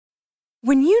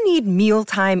When you need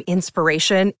mealtime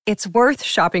inspiration, it's worth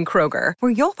shopping Kroger,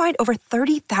 where you'll find over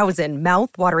 30,000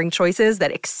 mouth-watering choices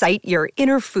that excite your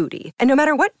inner foodie. And no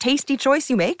matter what tasty choice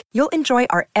you make, you'll enjoy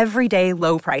our everyday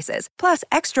low prices, plus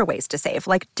extra ways to save,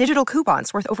 like digital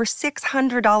coupons worth over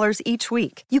 $600 each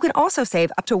week. You can also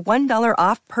save up to $1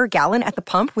 off per gallon at the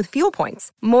pump with fuel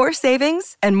points. More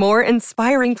savings and more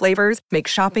inspiring flavors make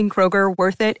shopping Kroger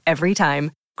worth it every time.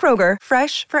 Kroger,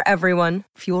 fresh for everyone.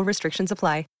 Fuel restrictions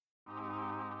apply.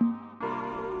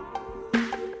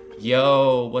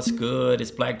 Yo, what's good?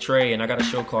 It's Black Trey, and I got a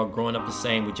show called Growing Up the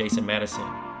Same with Jason Madison,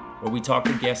 where we talk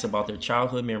to guests about their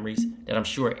childhood memories that I'm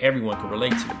sure everyone can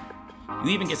relate to.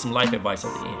 You even get some life advice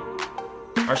at the end.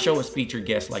 Our show has featured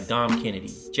guests like Dom Kennedy,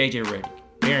 JJ Redick,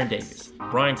 Baron Davis,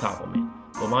 Brian Koppelman,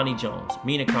 Bomani Jones,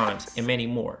 Mina Kimes, and many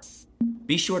more.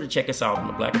 Be sure to check us out on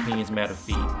the Black Opinions Matter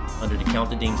feed under the Count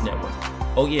the Dings Network.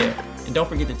 Oh yeah, and don't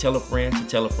forget to tell a friend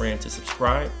to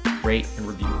subscribe, rate, and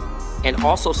review. And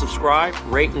also subscribe,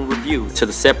 rate, and review to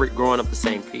the separate Growing Up the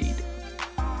Same feed.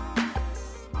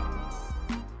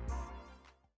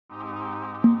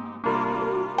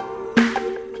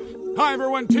 Hi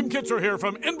everyone, Tim Kitzer here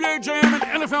from NBA Jam and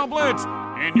NFL Blitz,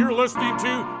 and you're listening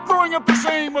to Growing Up the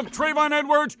Same with Trayvon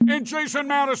Edwards and Jason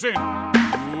Madison.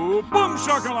 Ooh, boom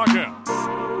shakalaka.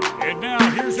 And now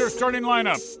here's your starting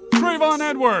lineup. Trayvon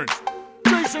Edwards,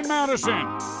 Jason Madison.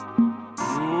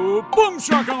 Ooh, boom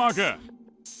shakalaka.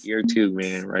 Year two,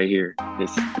 man, right here.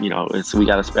 We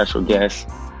got a special guest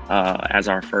as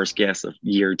our first guest of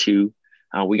year two.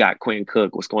 We got Quinn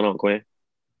Cook. What's going on, Quinn?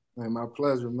 Man, my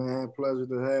pleasure, man. Pleasure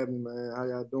to have me, man. How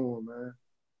y'all doing, man?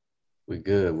 We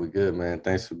good, man.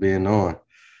 Thanks for being on.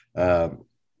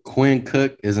 Quinn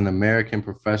Cook is an American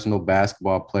professional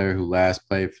basketball player who last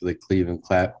played for the Cleveland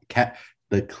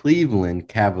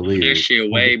Cavaliers. That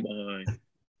shit way behind.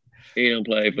 He done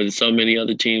played for so many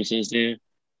other teams since then.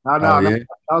 No, that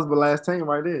was my last team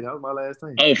right there. That was my last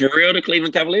team. Oh, for real, the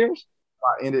Cleveland Cavaliers?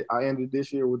 I ended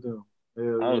this year with them.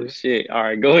 Yeah. Shit. All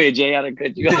right, go ahead, Jay. I done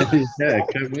cut you off. Yeah,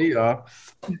 cut me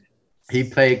off. He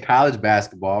played college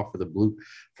basketball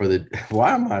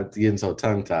why am I getting so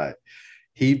tongue-tied?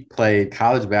 He played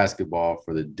college basketball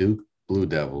for the Duke Blue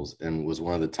Devils and was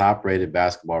one of the top-rated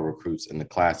basketball recruits in the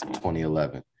class of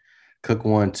 2011. Cook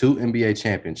won 2 NBA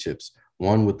championships,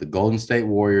 one with the Golden State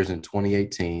Warriors in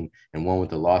 2018 and one with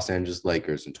the Los Angeles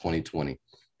Lakers in 2020.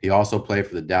 He also played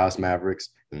for the Dallas Mavericks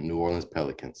and the New Orleans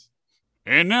Pelicans.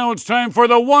 And now it's time for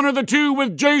the one or the two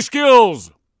with Jay Skills.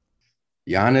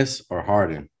 Giannis or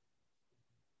Harden?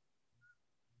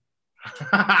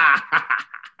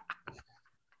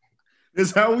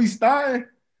 This how we starting?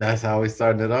 That's how we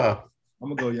starting it off.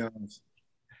 I'm going to go Giannis.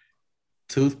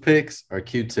 Toothpicks or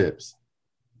Q-tips?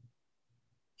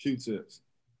 Q-tips.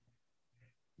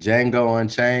 Django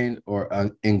Unchained or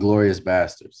Inglorious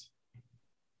Bastards?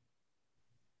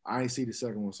 I ain't see the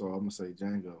second one, so I'm going to say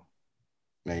Django.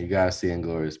 Man, you got to see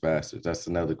Inglorious Bastards. That's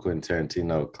another Quentin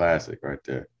Tarantino classic right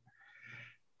there.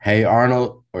 Hey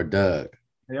Arnold or Doug?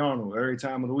 Hey Arnold, every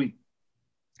time of the week.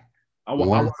 I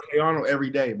watch Hey Arnold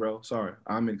every day, bro. Sorry.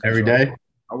 I'm in every day?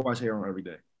 I watch Hey Arnold every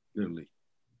day, literally.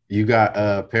 You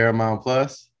got Paramount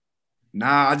Plus?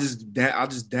 Nah, I just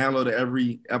downloaded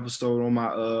every episode on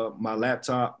my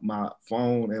laptop, my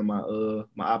phone, and my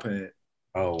iPad.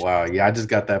 Oh wow, yeah, I just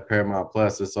got that Paramount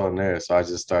Plus. It's on there, so I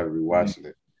just started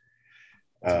rewatching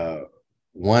it.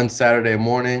 One Saturday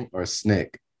Morning or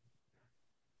Snick?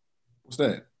 What's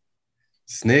that?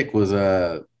 Snick was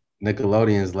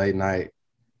Nickelodeon's late night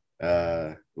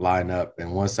lineup,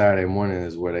 and One Saturday Morning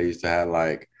is where they used to have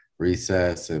like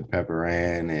Recess and Pepper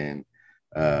Ann and.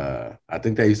 I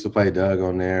think they used to play Doug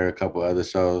on there, a couple other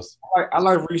shows. I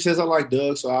like Recess. I like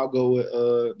Doug, so I'll go with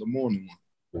the morning one.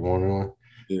 The morning one?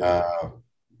 Yeah.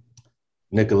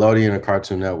 Nickelodeon or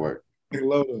Cartoon Network?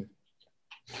 Nickelodeon.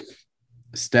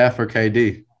 Steph or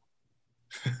KD?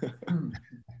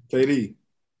 KD.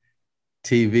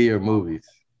 TV or movies?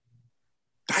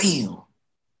 Damn.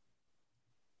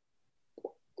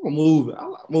 I'm a movie. I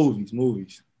like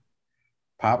movies.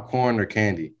 Popcorn or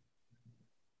candy?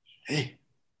 Hey.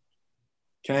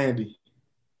 Candy.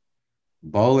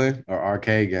 Bowling or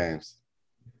arcade games?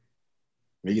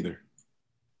 Neither.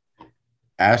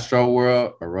 Astro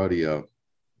World or Rodeo?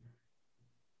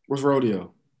 What's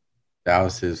Rodeo? That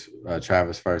was his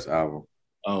Travis' first album.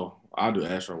 Oh, I'll do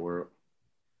Astro World.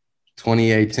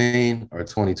 2018 or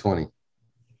 2020?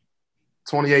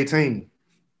 2018.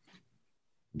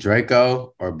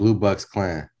 Draco or Blue Bucks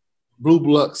Clan? Blue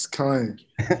Bucks Clan.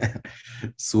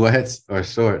 Sweats or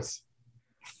shorts?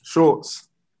 Shorts.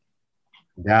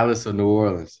 Dallas or New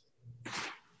Orleans?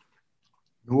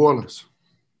 New Orleans.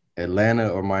 Atlanta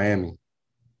or Miami?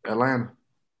 Atlanta.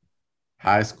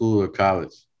 High school or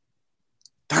college?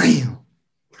 Damn.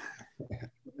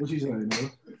 What you saying, bro?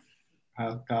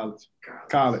 College.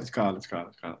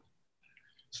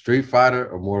 Street Fighter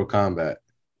or Mortal Kombat?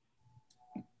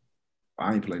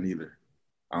 I ain't play neither.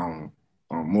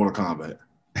 Mortal Kombat.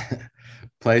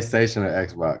 PlayStation or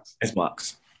Xbox?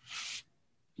 Xbox.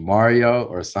 Mario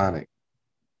or Sonic?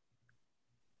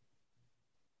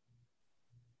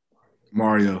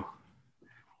 Mario.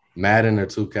 Madden or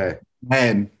 2K?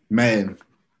 Madden.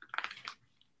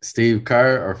 Steve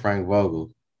Kerr or Frank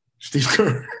Vogel? Steve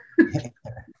Kerr.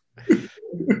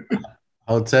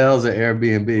 Hotels or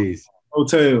Airbnbs?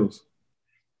 Hotels.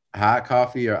 Hot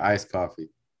coffee or iced coffee?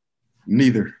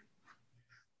 Neither.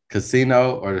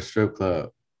 Casino or the strip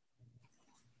club?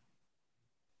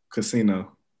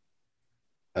 Casino.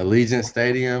 Allegiant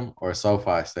Stadium or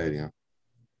SoFi Stadium?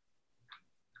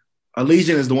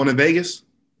 Allegiant is the one in Vegas?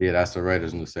 Yeah, that's the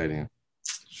Raiders' new stadium.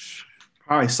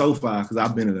 Probably SoFi because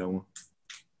I've been to that one.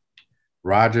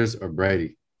 Rodgers or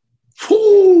Brady?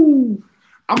 Woo!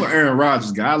 I'm an Aaron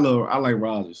Rodgers guy. I like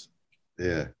Rodgers.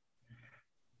 Yeah.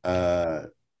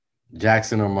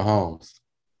 Jackson or Mahomes?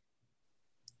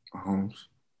 Mahomes.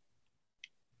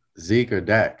 Zeke or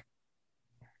Dak?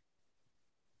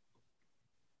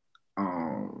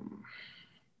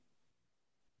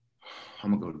 I'm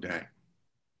gonna go Dak.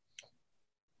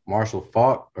 Marshall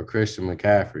Faulk or Christian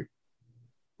McCaffrey?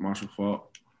 Marshall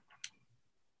Faulk.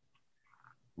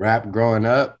 Rap growing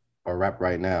up or rap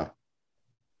right now?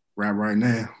 Rap right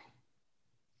now.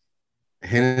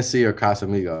 Hennessy or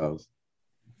Casamigos?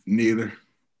 Neither.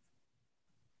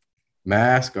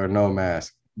 Mask or no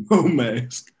mask? No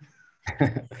mask.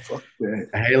 Fuck that.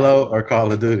 Halo or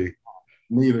Call of Duty?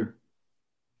 Neither.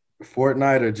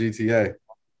 Fortnite or GTA?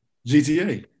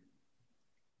 GTA.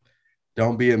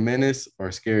 Don't Be a Menace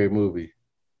or Scary Movie?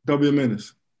 Don't Be a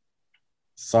Menace.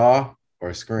 Saw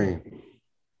or Scream?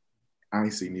 I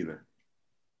ain't seen neither.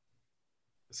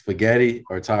 Spaghetti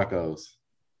or tacos?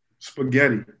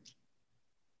 Spaghetti.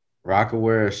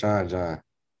 Rockaware or Sean John?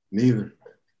 Neither.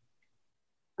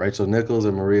 Rachel Nichols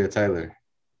or Maria Taylor?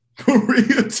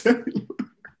 Maria Taylor.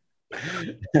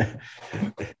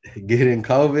 Getting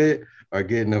COVID or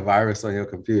getting a virus on your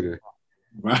computer?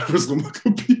 Virus on my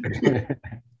computer.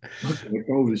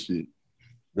 COVID shit.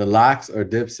 The Lox or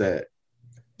Dipset?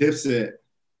 Dipset.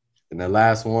 And the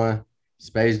last one,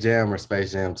 Space Jam or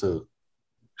Space Jam 2?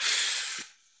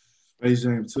 Space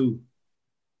Jam 2.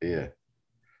 Yeah.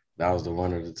 That was the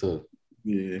one of the two.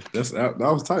 Yeah, that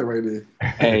was tight right there.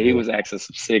 Hey, he was asking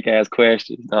some sick ass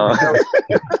questions, dog.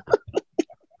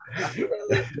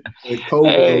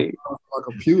 Hey, my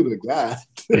computer, God.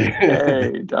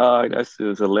 Hey, dog, that shit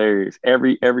was hilarious.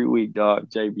 Every week, dog,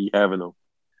 Jay be having them.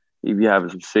 He be having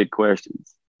some sick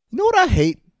questions. You know what I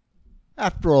hate?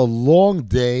 After a long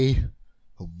day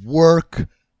of work,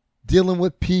 dealing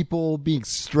with people, being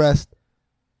stressed,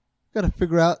 got to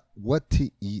figure out what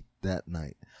to eat that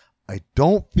night. I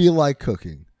don't feel like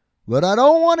cooking, but I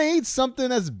don't want to eat something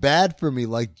that's bad for me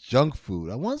like junk food.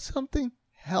 I want something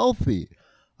healthy.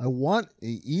 I want to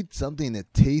eat something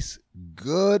that tastes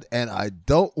good, and I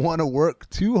don't want to work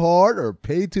too hard or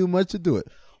pay too much to do it.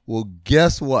 Well,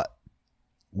 guess what?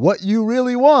 What you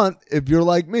really want, if you're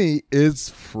like me, is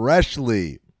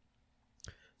Freshly.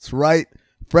 That's right.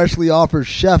 Freshly offers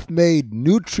chef-made,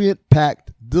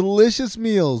 nutrient-packed, delicious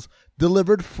meals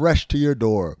delivered fresh to your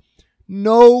door.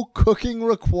 No cooking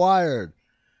required.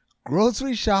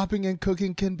 Grocery shopping and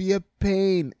cooking can be a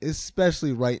pain,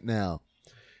 especially right now.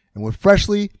 And with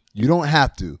Freshly, you don't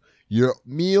have to. Your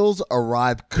meals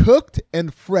arrive cooked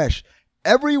and fresh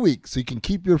every week, so you can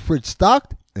keep your fridge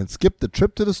stocked and skip the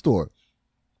trip to the store.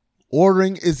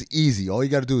 Ordering is easy. All you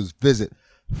got to do is visit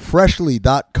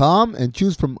freshly.com and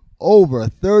choose from over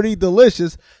 30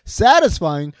 delicious,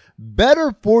 satisfying,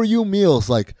 better-for-you meals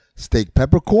like steak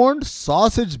peppercorn,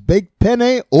 sausage baked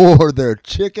penne, or their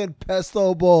chicken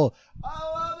pesto bowl. I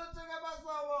love the chicken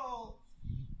pesto bowl.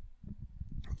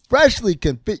 Freshly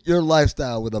can fit your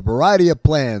lifestyle with a variety of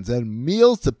plans and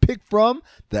meals to pick from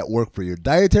that work for your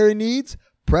dietary needs,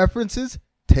 preferences,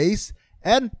 tastes,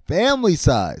 and family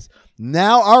size.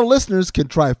 Now our listeners can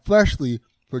try Freshly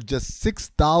for just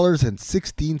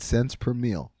 $6.16 per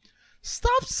meal.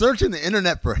 Stop searching the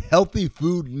internet for healthy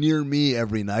food near me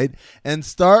every night and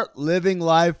start living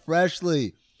life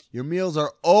freshly. Your meals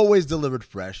are always delivered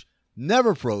fresh,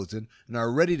 never frozen, and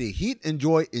are ready to heat and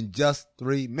enjoy in just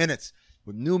 3 minutes.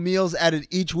 With new meals added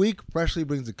each week, Freshly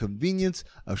brings the convenience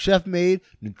of chef-made,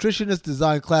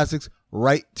 nutritionist-designed classics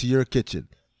right to your kitchen.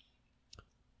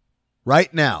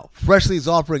 Right now, Freshly is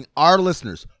offering our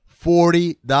listeners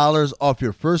 $40 off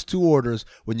your first 2 orders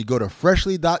when you go to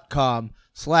freshly.com/MasterClass.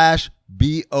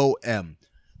 freshly.com/BOM.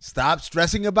 Stop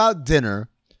stressing about dinner.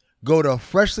 Go to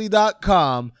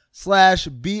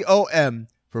freshly.com/BOM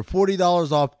for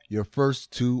 $40 off your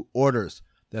first 2 orders.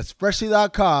 That's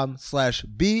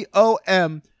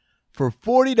freshly.com/BOM for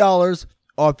 $40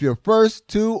 off your first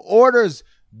 2 orders.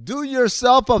 Do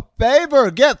yourself a favor.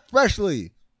 Get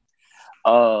Freshly.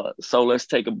 So let's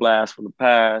take a blast from the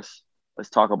past. Let's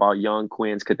talk about young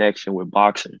Quinn's connection with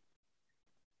boxing.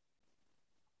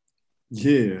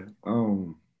 Yeah.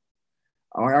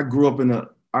 I grew up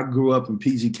in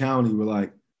PG County where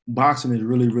like boxing is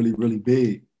really, really, really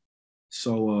big.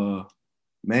 So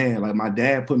man, like my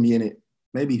dad put me in it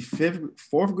maybe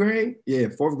 4th grade. Yeah,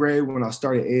 4th grade when I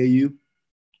started AAU.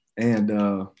 And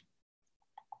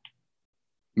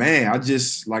man, I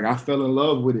fell in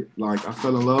love with it. Like I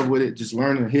fell in love with it, just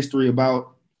learning the history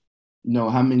about,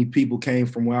 how many people came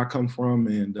from where I come from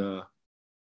and,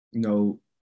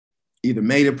 either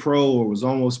made it pro or was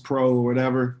almost pro or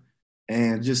whatever.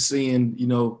 And just seeing,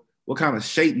 what kind of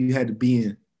shape you had to be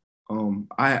in.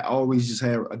 I always just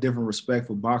had a different respect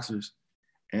for boxers.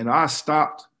 And I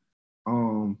stopped,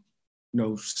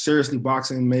 seriously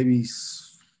boxing maybe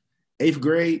 8th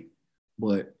grade.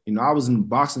 But, I was in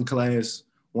boxing class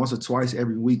once or twice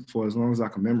every week for as long as I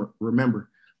can remember.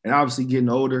 And obviously getting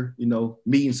older,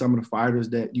 meeting some of the fighters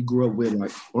that you grew up with,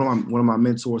 like one of my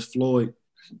mentors, Floyd,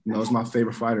 is my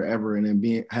favorite fighter ever. And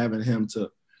then having him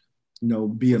to,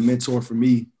 be a mentor for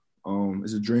me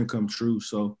is a dream come true.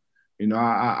 So,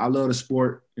 I love the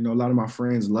sport. A lot of my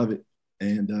friends love it.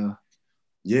 And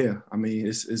yeah, I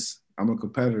mean, I'm a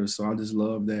competitor, so I just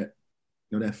love that,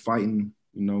 that fighting,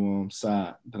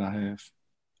 side that I have.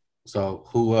 So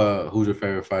who's your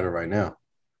favorite fighter right now?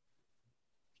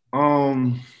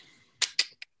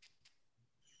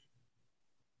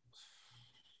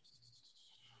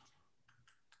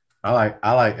 I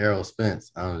like Errol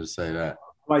Spence. I'll just say that.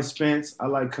 I like Spence.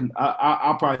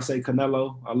 I'll probably say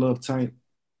Canelo. I love Tank.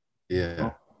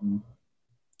 Yeah.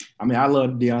 I mean, I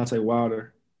love Deontay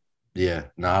Wilder. Yeah.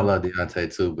 No, I love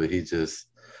Deontay too, but he just,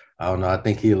 I don't know. I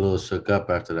think he a little shook up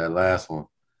after that last one.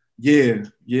 Yeah.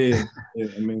 I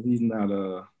mean, he's not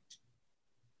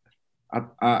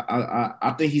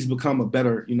I think he's become a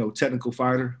better, technical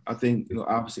fighter. I think,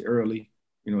 obviously early,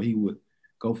 he would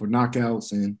go for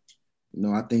knockouts and,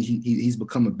 I think he's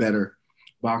become a better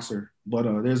boxer. But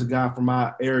there's a guy from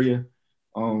my area,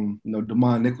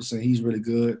 Damon Nicholson. He's really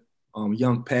good.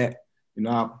 Young Pat,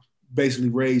 I basically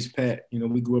raised Pat.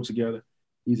 We grew up together.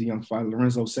 He's a young fighter.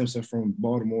 Lorenzo Simpson from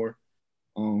Baltimore,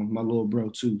 my little bro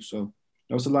too. So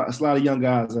it's a lot of young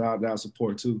guys that I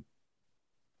support too.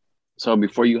 So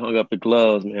before you hung up the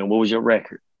gloves, man, what was your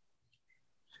record?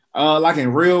 Like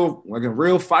in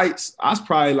real fights, I was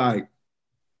probably like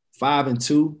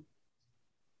 5-2.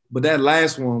 But that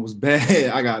last one was bad.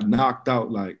 I got knocked out.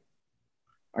 Like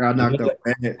I got knocked out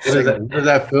bad. What does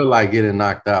that feel like getting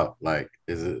knocked out? Like,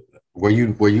 were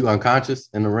you unconscious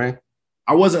in the ring?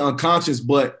 I wasn't unconscious,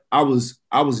 but I was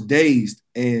dazed.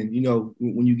 And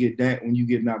when you get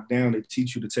knocked down, they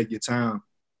teach you to take your time.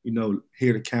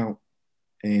 Hear the count,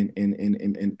 and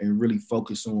really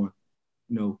focus on,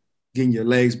 getting your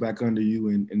legs back under you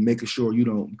and making sure you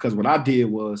don't. Because what I did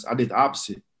was I did the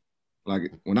opposite.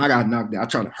 Like when I got knocked down, I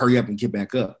tried to hurry up and get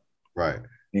back up. Right.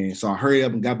 And so I hurried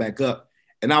up and got back up.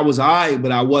 And I was all right,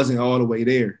 but I wasn't all the way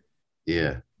there.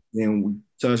 Yeah. Then we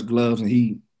touched gloves and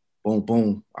he, boom,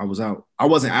 boom, I was out. I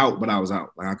wasn't out, but I was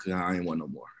out. Like I ain't want no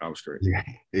more. I was straight.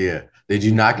 Yeah. Did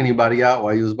you knock anybody out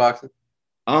while you was boxing?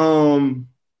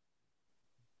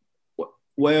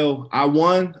 Well, I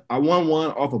won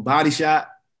one off a body shot.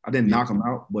 I didn't knock him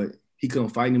out, but he couldn't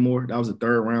fight anymore. That was the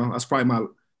 3rd round. That's probably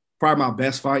my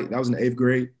best fight. That was in the 8th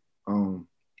grade.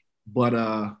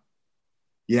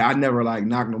 Yeah, I never like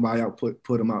knocked nobody out, put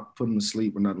them to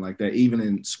sleep or nothing like that. Even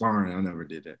in sparring, I never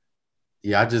did that.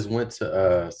 Yeah, I just went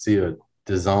to see the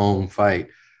DAZN fight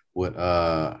with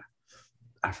I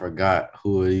forgot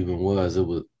who it even was.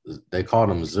 They called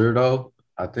him Zurdo,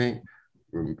 I think.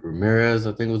 Ramirez,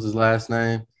 I think was his last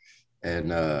name.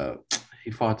 And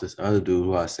he fought this other dude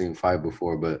who I seen fight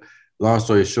before. But long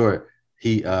story short,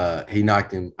 he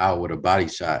knocked him out with a body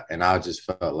shot. And I just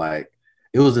felt like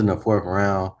it was in the 4th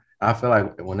round. I feel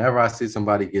like whenever I see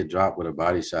somebody get dropped with a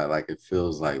body shot, like it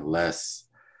feels like less,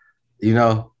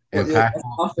 impactful. Yeah,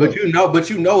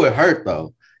 but it hurt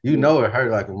though. It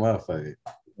hurt like a motherfucker.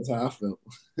 That's how I felt.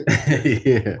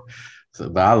 Yeah. So,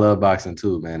 but I love boxing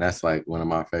too, man. That's like one of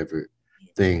my favorite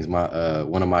things. My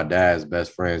one of my dad's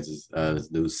best friends is this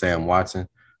dude Sam Watson,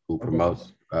 who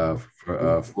promotes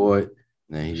for Floyd.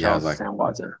 And he has like Sam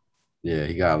Watson. Yeah,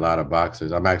 he got a lot of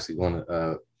boxers. I'm actually going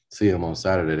to see him on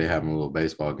Saturday. They're having a little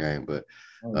baseball game, but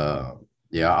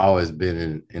Yeah, I always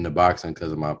been in the boxing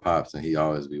because of my pops, and he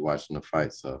always be watching the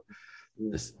fight. So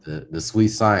the sweet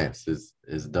science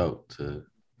is dope to.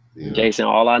 Jason,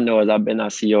 all I know is I better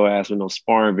not see your ass with no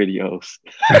sparring videos.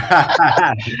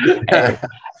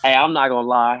 hey, I'm not gonna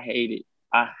lie, I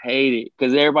hate it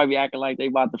because everybody be acting like they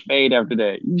about to fade after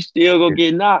that. You still gonna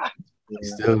get knocked.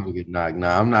 Still gonna get knocked.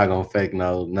 Nah, I'm not gonna fake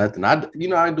nothing. I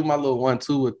do my little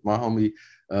 1-2 with my homie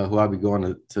who I be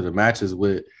going to the matches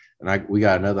with, and we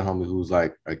got another homie who's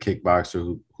like a kickboxer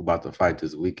who about to fight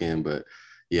this weekend. But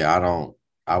yeah,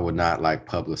 I would not like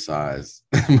publicize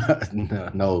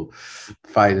no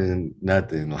fighting,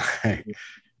 nothing like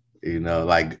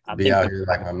like be out here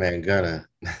like my man Gunna.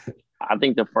 I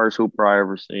think the first hooper I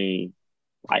ever seen,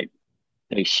 like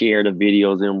they shared the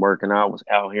videos in working out was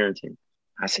Al Harrington.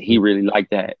 I said he really liked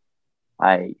that.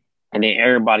 Like, and then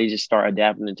everybody just start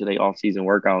adapting into their off-season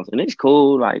workouts. And it's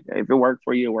cool. Like if it worked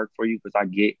for you, it worked for you because I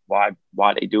get why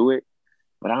they do it.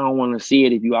 But I don't want to see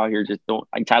it if you out here just don't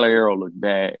like Tyler Herro looked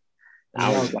bad. I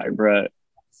was like, bruh,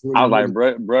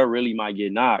 really might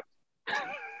get knocked.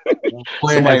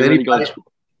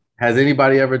 Has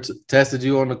anybody ever tested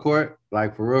you on the court?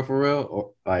 Like for real?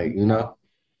 Or like,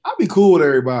 I'll be cool with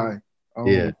everybody.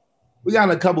 Yeah. We got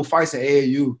in a couple fights in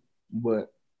AAU, but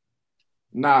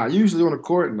usually on the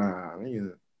court,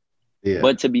 Yeah.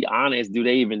 But to be honest, do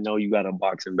they even know you got a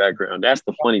boxing background? That's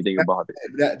the funny thing about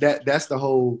it. That's the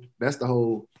whole.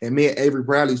 And me and Avery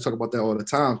Bradley talk about that all the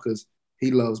time because he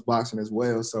loves boxing as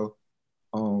well. So,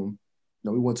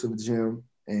 we went to the gym,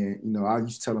 and I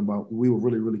used to tell him about we were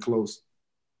really, really close.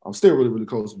 I'm still really, really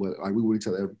close, but like we would each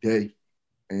other every day.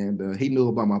 And he knew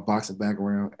about my boxing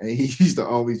background, and he used to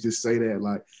always just say that,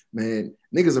 like, man,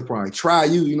 niggas will probably try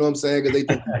you, you know what I'm saying? Because they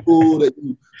think you're cool, that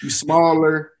you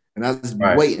smaller, and I just be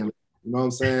waiting, you know what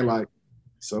I'm saying? Like,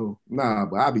 so but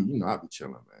I be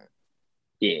chilling, man.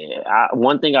 Yeah,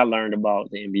 one thing I learned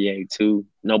about the NBA too,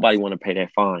 nobody want to pay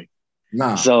that fine.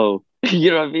 Nah. So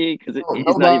you know what I mean? Because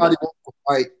nobody wants to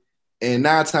fight, and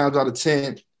 9 times out of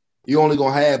 10, you only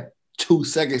gonna have 2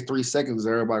 seconds, 3 seconds.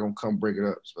 Everybody gonna come break it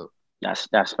up. So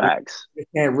that's facts. It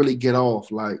can't really get off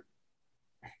like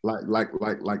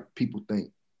people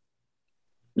think.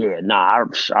 Yeah,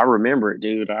 I remember it,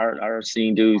 dude. I've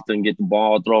seen dudes then get the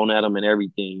ball thrown at them and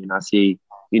everything, and I see,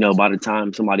 by the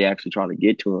time somebody actually try to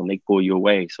get to them, they pull you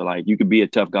away. So like, you could be a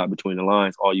tough guy between the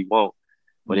lines all you want,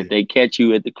 but if they catch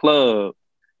you at the club,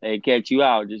 they catch you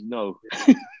out. Just know,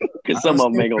 because some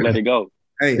of them ain't gonna let it go.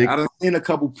 Hey, I done seen a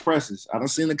couple presses.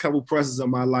 In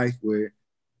my life where,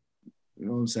 you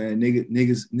know what I'm saying,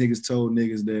 niggas told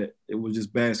niggas that it was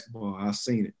just basketball. I've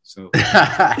seen it. So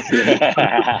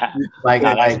like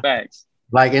facts.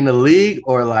 Like in the league,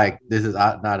 or like this is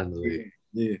not in the league.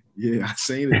 Yeah, I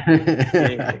seen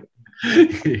it.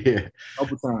 Yeah,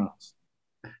 couple times.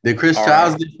 Did Chris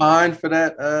Childs get fined for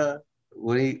that?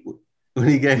 When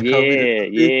he gave Kobe?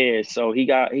 Yeah. So he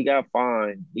got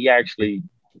fined. He's actually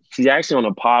on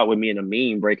a pod with me and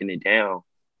Amin breaking it down.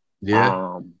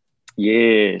 Yeah.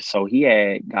 Yeah. So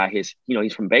he got his,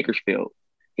 he's from Bakersfield.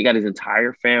 He got his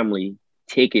entire family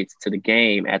tickets to the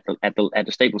game at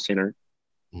the Staples Center.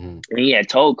 Mm-hmm. And he had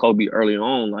told Kobe early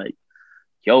on, like,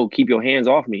 yo, keep your hands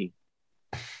off me.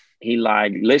 He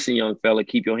like, listen, young fella,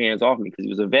 keep your hands off me, because he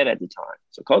was a vet at the time.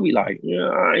 So Kobe like,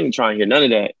 I ain't trying to hear none of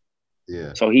that.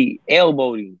 Yeah. So he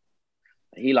elbowed him.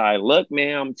 He like, look,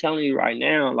 man, I'm telling you right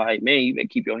now, like, man, you better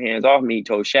keep your hands off me. He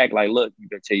told Shaq, like, look, you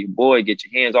better tell your boy, get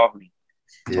your hands off me.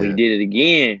 Yeah. So he did it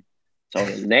again. So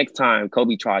the next time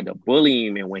Kobe tried to bully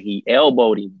him, and when he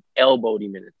elbowed him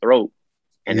in the throat.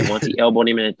 And then once he elbowed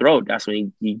him in the throat, that's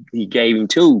when he gave him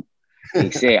 2.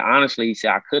 He said, honestly,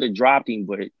 I could have dropped him,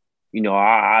 but,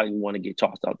 I didn't want to get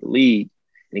tossed out the league.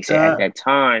 And he said at that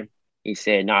time, he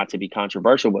said not to be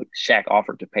controversial, but Shaq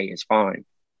offered to pay his fine,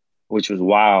 which was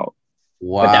wild.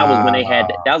 Wow. But that was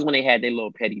when they had their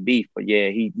little petty beef. But yeah,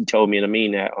 he told me and I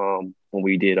mean that when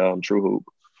we did True Hoop,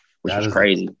 which was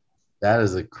crazy. That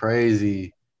is a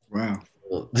crazy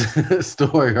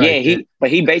story, right? Yeah,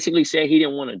 he basically said he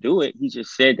didn't want to do it. He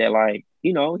just said that, like,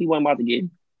 he wasn't about to get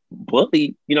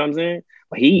bullied, you know what I'm saying?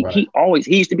 But he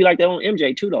used to be like that on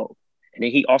MJ too, though. And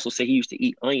then he also said he used to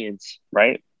eat onions,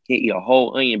 right? He'd eat a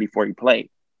whole onion before he played.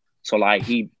 So like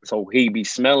he'd be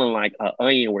smelling like an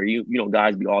onion where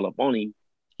guys be all up on him.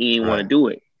 He didn't want to do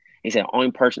it. He said the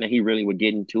only person that he really would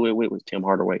get into it with was Tim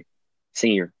Hardaway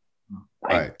Sr.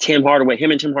 Like Tim Hardaway,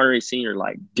 him and Tim Hardaway Sr.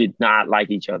 like did not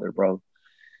like each other, bro.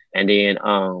 And then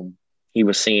he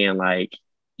was saying, like,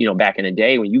 back in the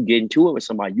day when you get into it with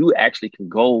somebody, you actually can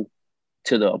go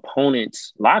to the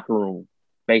opponent's locker room,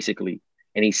 basically.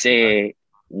 And he said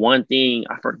one thing,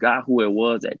 I forgot who it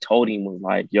was that told him, was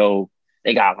like, yo,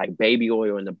 They got like baby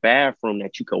oil in the bathroom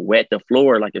that you could wet the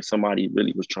floor, like if somebody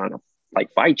really was trying to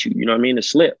like fight you. You know what I mean? To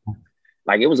slip.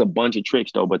 Like it was a bunch of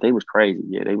tricks though, but they was crazy.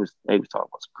 Yeah, they was talking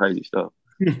about some crazy stuff.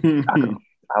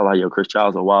 I like Chris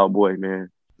Child's a wild boy, man.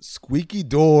 Squeaky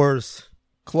doors,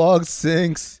 clogged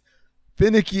sinks,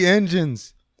 finicky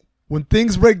engines. When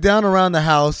things break down around the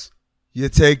house, you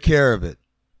take care of it.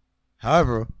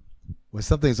 However, when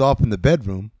something's off in the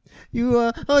bedroom,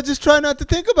 you just try not to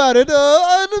think about it.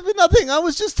 Nothing. I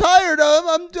was just tired.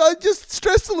 I just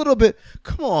stressed a little bit.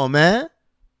 Come on, man.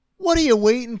 What are you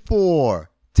waiting for?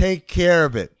 Take care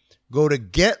of it. Go to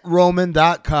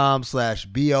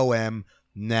GetRoman.com/BOM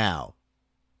now.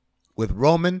 With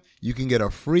Roman, you can get a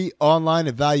free online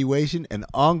evaluation and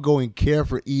ongoing care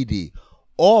for ED,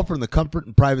 all from the comfort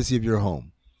and privacy of your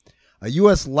home. A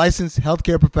U.S. licensed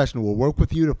healthcare professional will work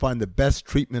with you to find the best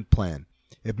treatment plan.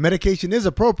 If medication is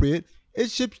appropriate,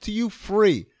 it ships to you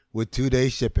free with 2-day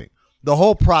shipping. The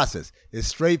whole process is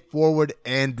straightforward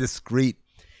and discreet.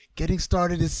 Getting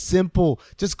started is simple.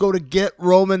 Just go to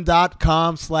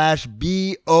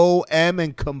GetRoman.com/BOM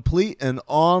and complete an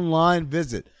online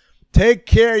visit. Take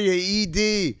care of your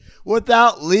ED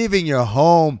without leaving your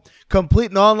home. Complete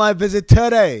an online visit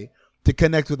today to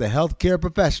connect with a healthcare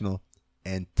professional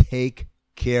and take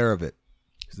care of it.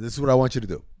 So this is what I want you to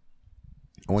do.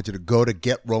 I want you to go to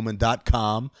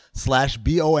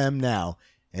GetRoman.com/BOM now.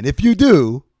 And if you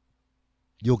do,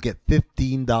 you'll get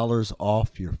 $15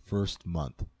 off your first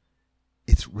month.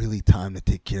 It's really time to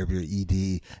take care of your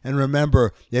ED. And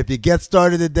remember, if you get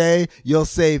started today, you'll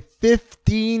save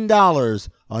 $15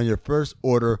 on your first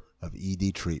order of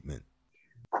ED treatment.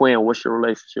 Quinn, what's your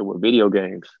relationship with video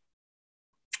games?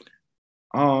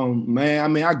 Man, I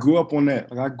mean, I grew up on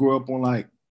that. Like, I grew up on my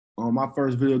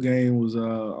first video game was I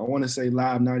want to say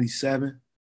Live 97.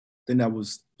 Then that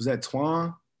was that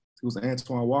Twan? It was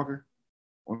Antoine Walker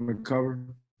on the cover.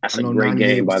 That's a great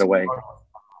game, by the way.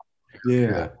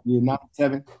 Yeah,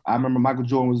 97. I remember Michael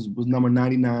Jordan was number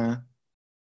 99.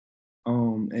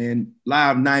 And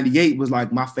Live 98 was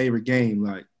like my favorite game,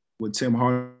 like with Tim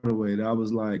Hardaway. That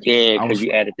was like, yeah, because you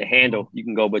added the handle. You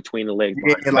can go between the legs.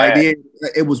 Yeah, like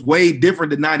it was way different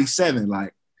than 97.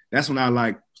 Like that's when I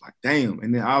like damn.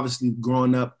 And then obviously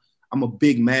growing up, I'm a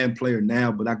big Madden player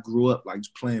now, but I grew up like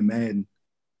just playing Madden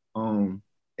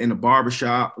in the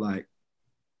barbershop. Like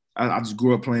I just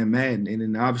grew up playing Madden. And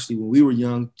then obviously when we were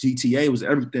young, GTA was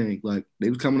everything. Like they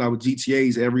were coming out with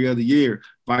GTAs every other year.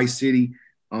 Vice City,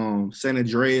 San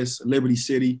Andreas, Liberty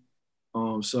City.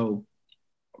 So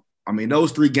I mean,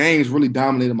 those three games really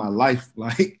dominated my life.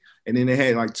 Like, and then they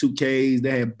had like 2Ks,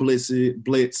 they had Blitz, the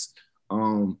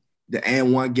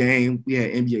N1 game. We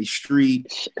had NBA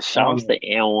Street. Shout out to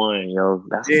N1, yo.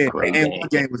 That's a great game. N1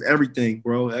 game was everything,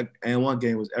 bro. That N1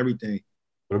 game was everything.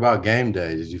 What about Game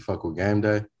Day? Did you fuck with Game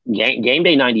Day? Game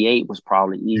Day 98 was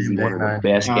probably easily one of the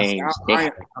best games.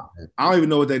 I don't even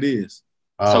know what that is.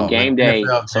 So Game Day.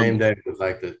 Game Day was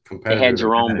like the competitor. They had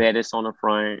Jerome Bettis on the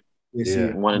front.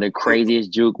 Yeah. One of the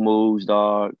craziest juke moves,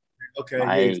 dog. Okay.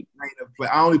 I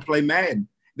only play Madden.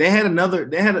 They had a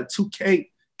 2K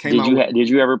came out. Did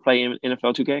you ever play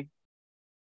NFL 2K?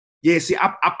 Yeah, see,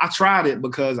 I tried it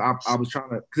because I was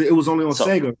trying to, because it was only on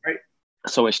Sega, right?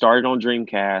 So it started on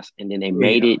Dreamcast, and then they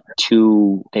made it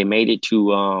to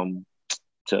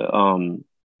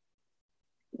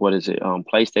what is it?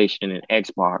 PlayStation and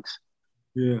Xbox.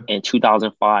 Yeah. In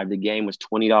 2005, the game was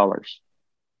 $20.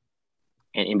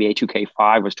 And NBA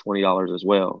 2K5 was $20 as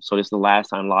well. So this is the last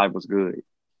time Live was good.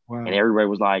 Wow. And everybody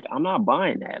was like, I'm not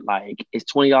buying that. Like, it's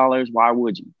 $20. Why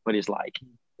would you? But it's like,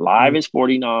 Live is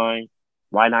 $49.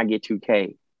 Why not get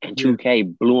 2K? And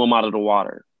 2K blew them out of the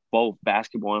water, both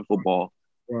basketball and football.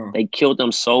 Wow. They killed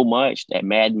them so much that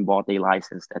Madden bought their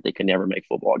license that they could never make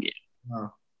football again.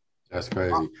 Wow. That's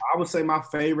crazy. I would say my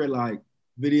favorite like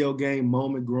video game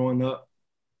moment growing up,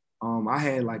 I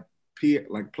had like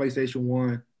PlayStation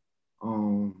 1,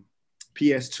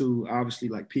 PS2. Obviously,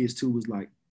 like PS2 was like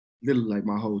literally like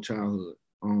my whole childhood.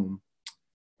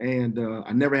 And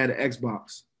I never had an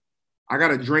Xbox. I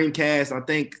got a Dreamcast. I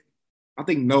think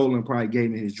Nolan probably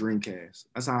gave me his Dreamcast.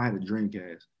 That's how I had a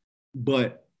Dreamcast.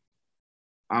 But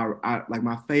I like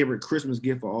my favorite Christmas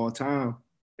gift of all time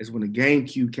is when the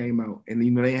GameCube came out,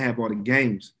 and they have all the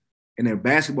games. And their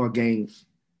basketball game,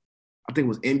 I think it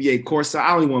was NBA Courtside.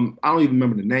 I don't even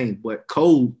remember the name, but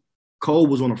Code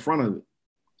was on the front of it.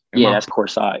 And that's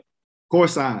Courtside.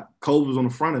 Courtside. Code was on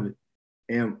the front of it.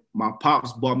 And my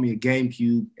pops bought me a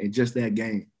GameCube and just that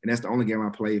game. And that's the only game I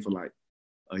played for like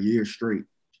a year straight.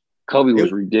 Kobe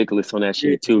was ridiculous on that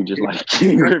shit too, just like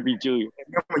King Griffey Jr.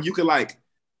 You could they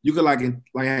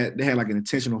had like an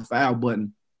intentional foul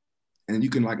button, and you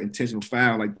can like intentional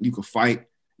foul, like you can fight.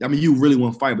 I mean, you really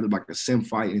want to fight, but it's like a sim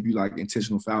fight. And if you like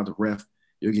intentional foul the ref,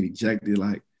 you'll get ejected.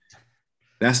 Like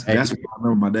that's what I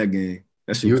remember about that game.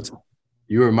 That shit was tough.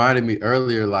 You reminded me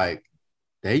earlier, like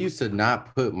they used to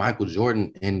not put Michael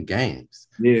Jordan in games.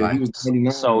 Yeah, like, he was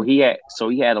 29. So he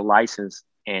had a license,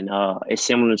 and it's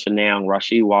similar to now.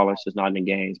 Rasheed Wallace is not in the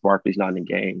games. Barkley's not in the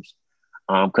games,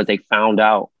 because they found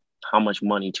out how much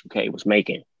money 2K was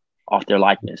making off their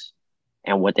likeness,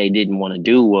 and what they didn't want to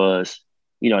do was,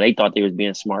 they thought they was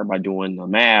being smart by doing the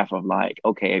math of like,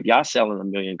 okay, if y'all selling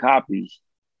 1 million copies,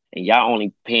 and y'all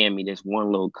only paying me this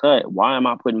one little cut, why am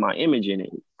I putting my image in it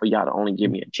for y'all to only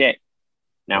give me a check?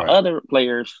 Now, other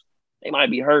players, they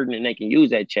might be hurting and they can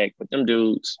use that check, but them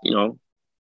dudes,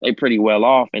 they pretty well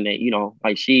off. And they,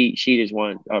 like she just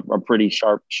one a pretty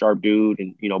sharp dude.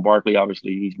 And, Barkley,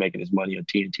 obviously, he's making his money on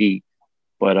TNT.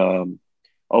 But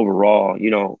overall,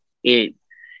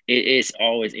 it's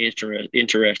always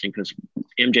interesting because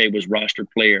MJ was roster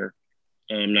player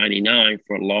 99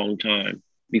 for a long time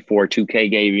before 2K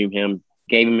gave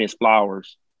him his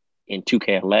flowers in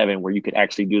 2K11, where you could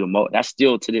actually do the most. That's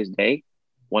still to this day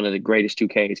one of the greatest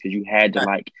 2Ks, because you had to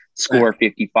like score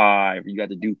 55. You got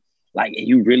to do like, and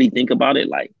you really think about it,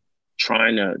 like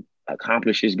trying to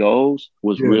accomplish his goals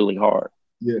was really hard.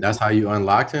 Yeah, that's how you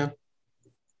unlocked him.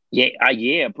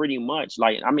 Yeah, pretty much.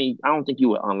 Like, I mean, I don't think you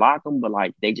would unlock them, but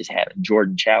like they just had a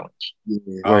Jordan challenge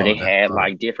where they had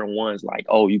like different ones, like,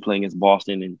 oh, you playing against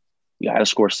Boston and you got to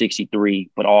score 63,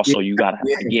 but also you got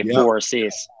to get 4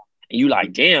 assists. And you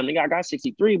like, damn, nigga, I got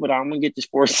 63, but I'm gonna get this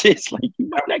 4 assists. Like, you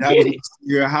might not get it.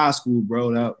 You're in high school,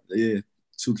 bro.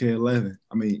 2K11.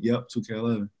 I mean,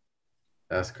 2K11.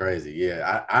 That's crazy.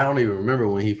 Yeah, I don't even remember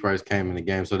when he first came in the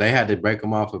game. So they had to break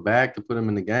him off a bag to put him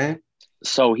in the game?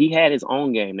 So he had his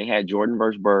own game. They had Jordan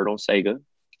vs. Bird on Sega.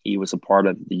 He was a part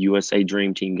of the USA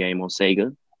Dream Team game on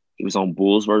Sega. He was on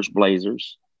Bulls vs.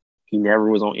 Blazers. He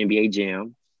never was on NBA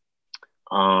Jam.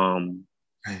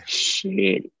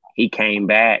 He came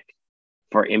back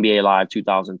for NBA Live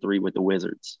 2003 with the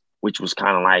Wizards, which was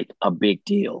kind of like a big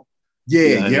deal.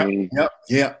 Yeah,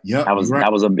 That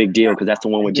was a big deal because that's the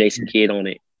one with Jason Kidd on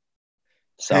it.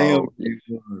 So,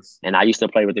 and I used to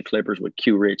play with the Clippers with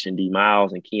Q Rich and D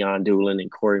Miles and Keon Doolin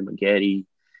and Corey Maggette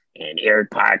and Eric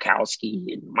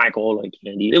Piakowski and Michael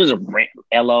Olakandi. It was a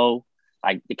LO.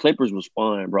 Like, the Clippers was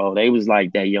fun, bro. They was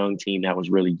like that young team that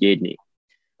was really getting it.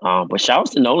 But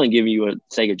shouts to Nolan giving you a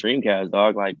Sega Dreamcast,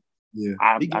 dog. Like,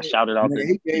 I shouted out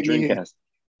the Dreamcast.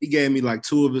 He gave me like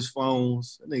 2 of his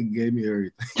phones. I think he gave me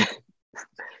everything.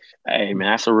 Hey,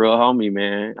 man, that's a real homie,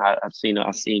 man. I've seen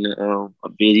a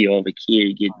video of a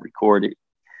kid getting recorded,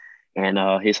 and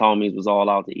his homies was all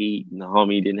out to eat, and the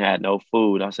homie didn't have no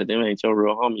food. I said, them ain't your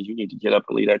real homies. You need to get up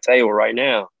and leave that table right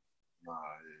now.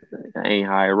 That ain't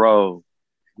how it roll.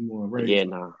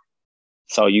 Nah.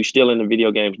 So you still in the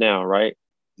video games now, right?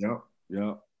 Yep.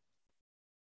 Yeah.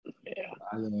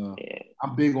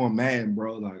 I'm big on Madden,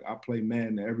 bro. Like, I play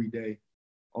Madden every day,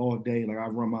 all day. Like, I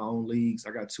run my own leagues.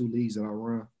 I got 2 leagues that I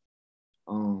run.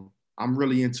 I'm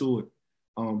really into it.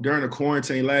 During the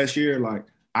quarantine last year, like,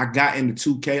 I got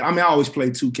into 2K. I mean, I always play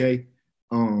 2K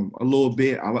a little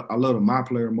bit. I love the My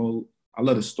Player mode. I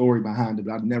love the story behind it,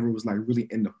 but I never was like really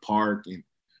in the park and,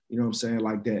 you know what I'm saying,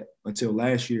 like that until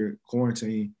last year,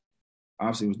 quarantine.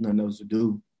 Obviously, there was nothing else to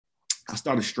do. I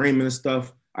started streaming and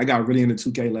stuff. I got really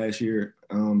into 2K last year,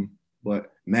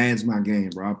 but Madden's my game,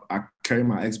 bro. I carry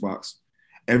my Xbox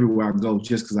everywhere I go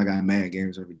just because I got Madden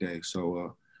games every day.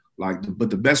 So, but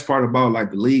the best part about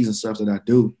like the leagues and stuff that I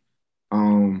do,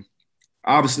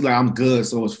 obviously, like, I'm good,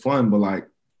 so it's fun. But like,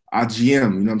 I GM, you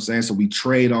know what I'm saying? So we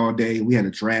trade all day. We had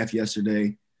a draft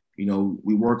yesterday. You know,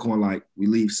 we work on like, we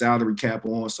leave salary cap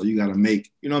on, so you got to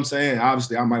make, you know what I'm saying?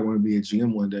 Obviously, I might want to be a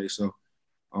GM one day, so.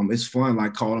 It's fun,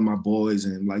 like, calling my boys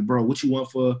and like, bro, what you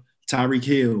want for Tyreek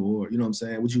Hill, or, you know what I'm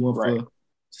saying, what you want for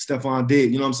Stephon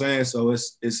Diggs, you know what I'm saying? So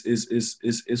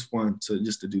it's fun to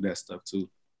just to do that stuff too.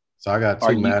 So I got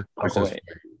 2 math questions for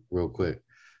you real quick.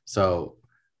 So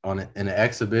in an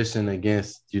exhibition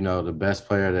against, the best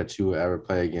player that you would ever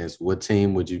play against, what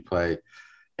team would you play?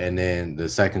 And then the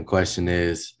second question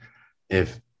is,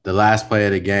 if the last play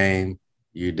of the game,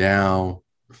 you're down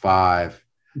 5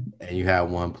 and you have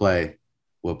 1 play,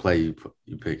 what play you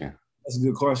picking? That's a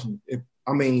good question.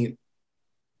 I mean,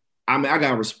 I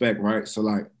got respect, right? So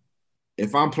like,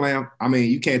 if I'm playing, I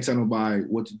mean, you can't tell nobody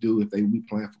what to do if we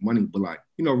playing for money, but like,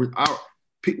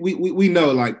 we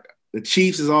know like the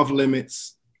Chiefs is off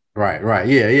limits. Right.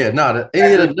 Yeah. None of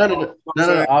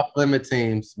the off limit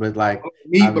teams, but like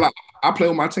I play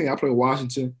with my team. I play with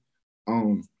Washington.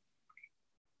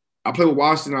 I play with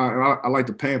Washington. I like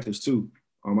the Panthers too.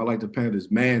 I like the Panthers.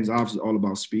 Madden's obviously all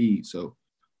about speed. So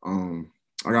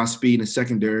I got speed in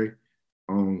secondary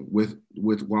with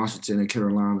Washington and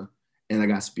Carolina, and I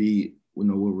got speed,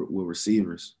 with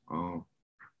receivers.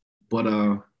 But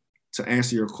to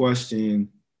answer your question,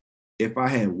 if I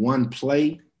had one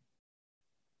play,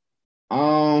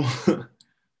 I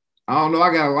don't know.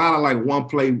 I got a lot of like one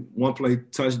play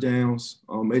touchdowns.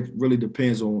 It really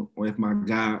depends on if my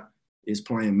guy is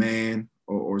playing man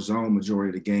or zone majority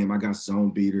of the game. I got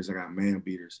zone beaters, I got man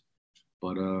beaters.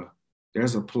 But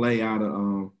there's a play out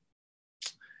of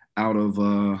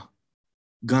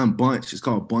Gun Bunch. It's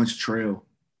called Bunch Trail,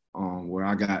 where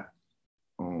I got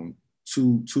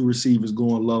two receivers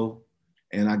going low,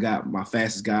 and I got my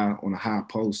fastest guy on a high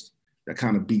post that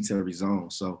kind of beats every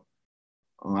zone. So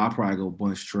I'll probably go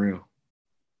Bunch Trail.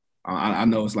 I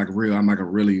know it's like real. I'm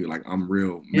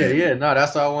real. Yeah. No,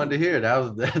 that's all I wanted to hear.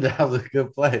 That was a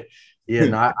good play. Yeah,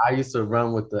 no, I used to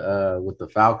run with the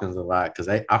Falcons a lot because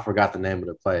I forgot the name of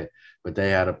the play, but they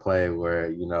had a play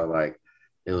where like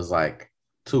it was like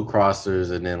two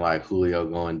crossers and then like Julio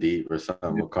going deep or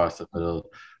something across the middle,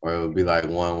 or it would be like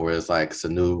one where it's like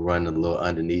Sanu running a little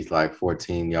underneath like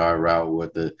 14-yard route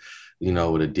with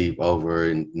with a deep over,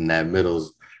 and that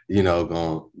middle's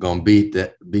gonna beat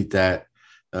that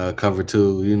cover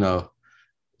two.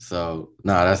 So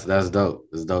no, that's dope.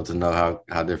 It's dope to know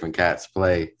how different cats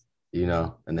play, and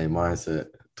their mindset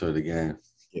to the game.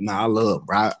 Yeah, I love,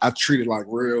 bro. I treat it like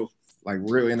real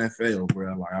NFL,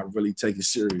 bro. Like I really take it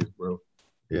serious, bro.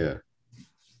 Yeah.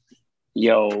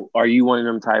 Yo, are you one of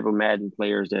them type of Madden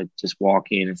players that just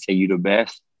walk in and say you the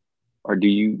best, or do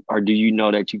you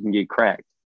know that you can get cracked?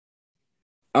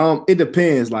 It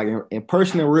depends. Like in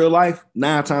person, in real life,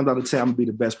 9 times out of 10, I'm gonna be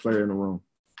the best player in the room.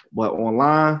 But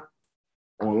online,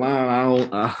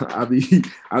 I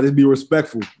just be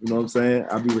respectful. You know what I'm saying?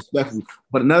 I be respectful.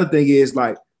 But another thing is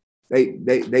like they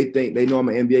think they know I'm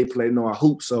an NBA player, they know I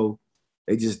hoop, so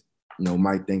they just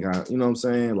might think I, you know what I'm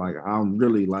saying? Like I'm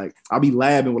really like I'll be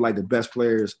labbing with like the best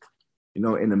players, in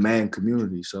the Madden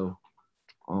community. So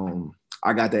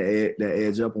I got that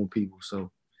edge up on people.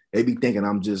 So they be thinking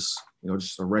I'm just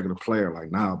just a regular player.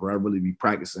 Like, nah, bro, I really be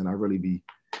practicing. I really be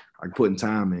like putting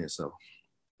time in. So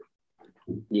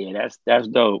yeah, that's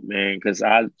dope, man. Because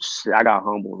I got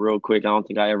humbled real quick. I don't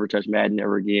think I ever touched Madden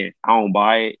ever again. I don't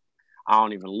buy it. I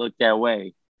don't even look that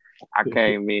way. I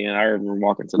came in. I remember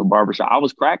walking to the barbershop. I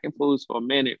was cracking foods for a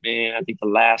minute, man. I think the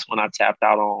last one I tapped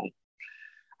out on,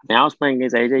 I was playing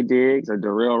against AJ Diggs or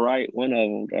Darrell Wright. One of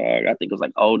them, I think it was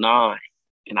like 2009.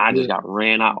 And I just got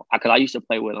ran out. Because I used to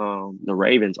play with the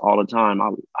Ravens all the time.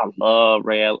 I love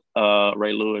Ray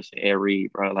Lewis and Ed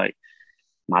Reed, bro. Like,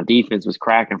 my defense was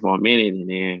cracking for a minute and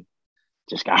then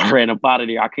just got ran up out of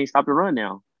there. I can't stop the run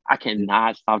now. I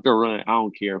cannot stop the run. I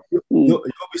don't care. You'll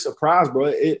be surprised, bro.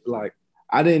 It like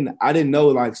I didn't know,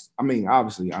 like, I mean,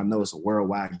 obviously I know it's a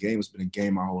worldwide game. It's been a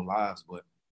game my whole lives, but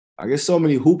I guess so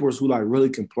many hoopers who like really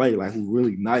can play, like who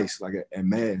really nice, like at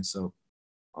Madden. So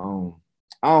I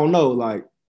don't know, like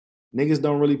niggas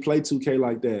don't really play 2K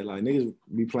like that. Like niggas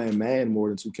be playing Madden more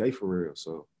than 2K for real.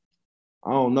 So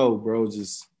I don't know, bro.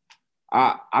 Just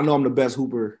I know I'm the best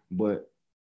hooper, but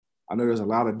I know there's a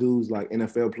lot of dudes like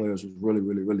NFL players who's really,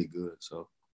 really, really good. So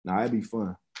it'd be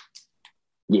fun.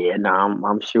 Yeah,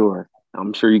 I'm sure.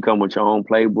 I'm sure you come with your own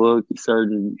playbook,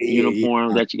 certain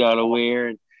uniforms that you gotta wear.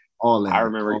 And all that. I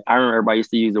remember everybody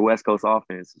used to use the West Coast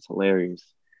offense. It's hilarious.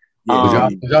 Yeah,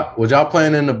 was y'all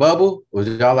playing in the bubble? Was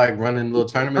y'all like running little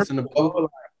tournaments in the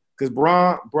bubble? Because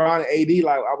Bron and AD,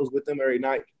 like I was with them every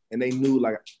night, and they knew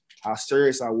like how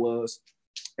serious I was.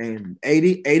 And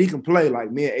AD can play.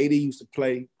 Like me and AD used to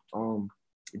play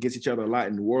against each other a lot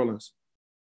in New Orleans.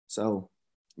 So,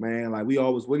 man, like we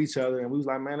always with each other, and we was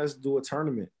like, man, let's do a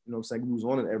tournament. You know what I'm saying? We was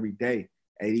on it every day.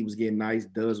 AD was getting nice.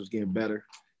 Duz was getting better.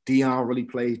 Dion really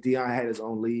plays. Dion had his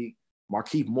own league.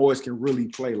 Markieff Morris can really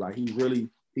play. Like he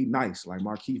nice. Like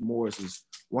Markieff Morris is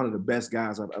one of the best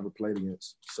guys I've ever played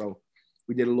against. So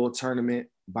we did a little tournament,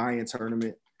 buy-in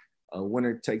tournament.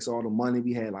 Winner takes all the money.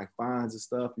 We had like fines and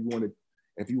stuff.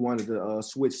 If you wanted to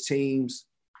switch teams,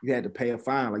 you had to pay a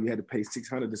fine. Like you had to pay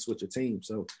 $600 to switch a team.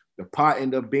 So the pot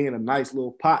ended up being a nice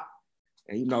little pot.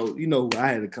 And you know, I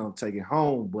had to come take it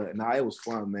home. But it was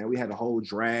fun, man. We had a whole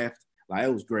draft. Like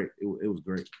it was great. It was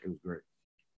great. It was great.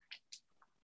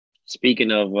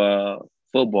 Speaking of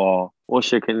football,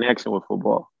 what's your connection with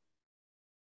football?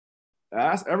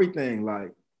 That's everything.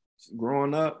 Like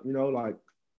growing up, like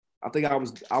I think I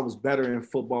was better in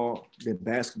football than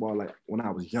basketball. Like when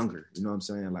I was younger, you know what I'm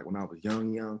saying? Like when I was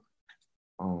young.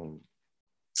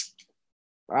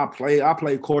 I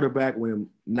played quarterback when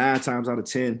 9 times out of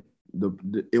 10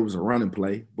 it was a running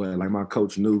play, but like my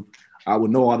coach knew I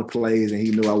would know all the plays, and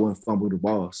he knew I wouldn't fumble the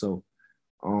ball. So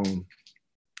I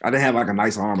didn't have like a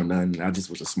nice arm or nothing. I just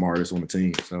was the smartest on the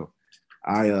team. So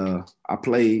I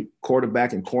played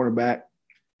quarterback and cornerback.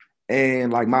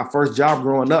 And like my first job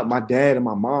growing up, my dad and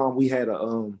my mom, we had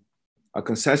a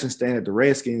concession stand at the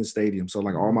Redskins Stadium. So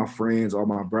like all my friends, all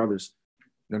my brothers,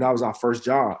 that was our first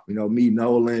job. Me,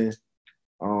 Nolan,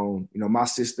 my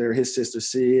sister, his sister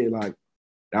Sid, like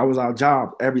that was our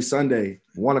job every Sunday.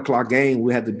 1:00 game,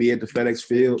 we had to be at the FedEx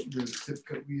Field.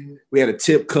 We had a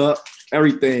tip cup,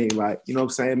 everything. Like, you know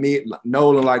what I'm saying? Me,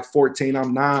 Nolan, like 14,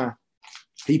 I'm 9.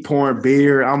 He pouring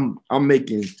beer. I'm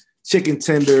making chicken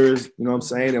tenders, you know what I'm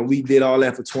saying? And we did all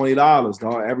that for $20,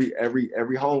 dog,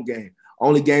 every home game.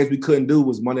 Only games we couldn't do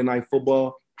was Monday Night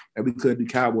Football, and we couldn't do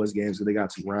Cowboys games because they got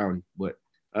too rowdy. But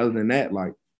other than that,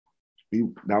 like,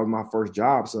 that was my first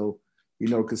job. So,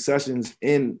 concessions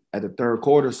in at the third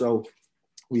quarter. So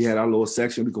we had our little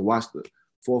section. We could watch the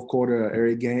fourth quarter of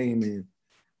every game. And,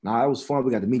 it was fun.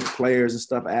 We got to meet the players and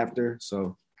stuff after.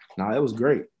 So, it was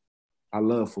great. I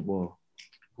love football.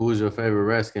 Who was your favorite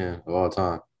Redskin of all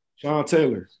time? Sean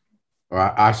Taylor. Or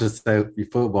I should say your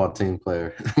football team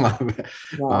player.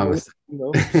 Sean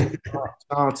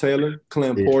Taylor,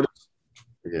 Clint Portis,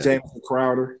 Jameson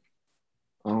Crowder.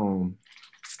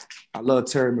 I love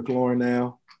Terry McLaurin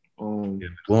now.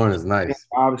 McLaurin is nice.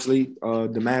 Obviously,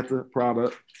 DeMatha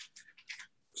product.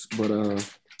 But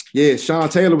Sean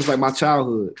Taylor was like my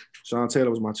childhood.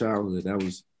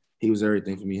 He was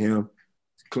everything for me. Him,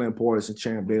 Clint Portis, and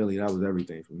Champ Bailey, that was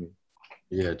everything for me.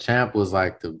 Yeah, Champ was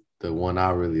like the one I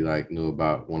really knew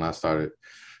about when I started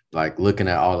like looking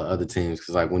at all the other teams.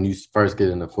 Because like when you first get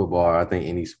into football, I think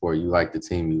any sport, you like the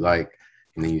team you like,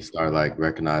 and then you start like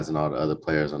recognizing all the other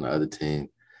players on the other team.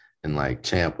 And like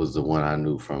Champ was the one I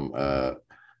knew from the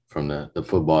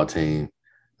football team.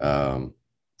 And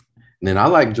then I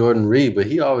like Jordan Reed, but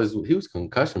he was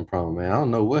concussion prone, man. I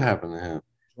don't know what happened to him.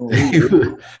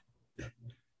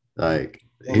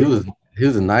 He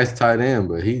was a nice tight end,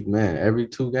 but every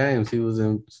 2 games he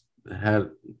had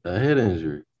a head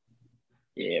injury.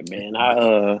 Yeah, man.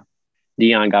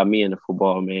 Deion got me into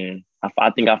football, man. I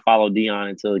think I followed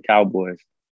Deion until the Cowboys,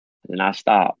 and I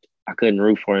stopped. I couldn't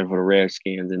root for him for the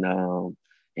Redskins and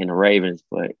the Ravens,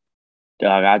 but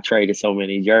dog, I traded so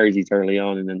many jerseys early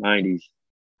on in the 90s.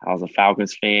 I was a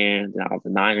Falcons fan, then I was a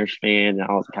Niners fan, then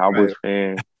I was a Cowboys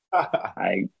fan.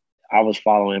 I was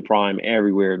following Prime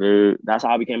everywhere, dude. That's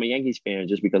how I became a Yankees fan,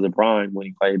 just because of Prime when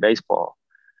he played baseball.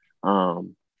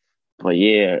 But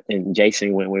yeah, and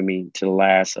Jason went with me to the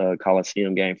last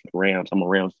Coliseum game for the Rams. I'm a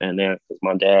Rams fan now because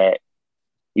my dad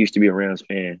used to be a Rams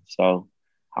fan, so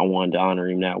I wanted to honor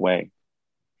him that way.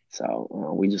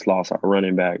 So we just lost our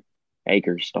running back,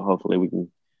 Akers. So hopefully we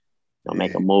can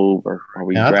make a move or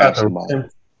we grab somebody.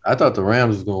 I thought the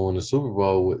Rams was going to win the Super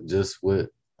Bowl with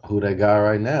who they got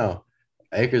right now.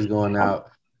 Akers going out.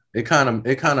 It kind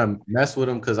of messed with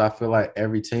them because I feel like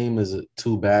every team is a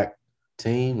 2-back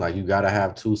team. Like you got to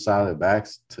have 2 solid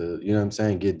backs to, you know what I'm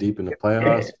saying, get deep in the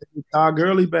playoffs. Todd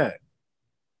Gurley back.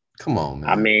 Come on, man.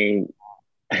 I mean,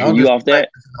 you off that?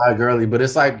 Todd Gurley, but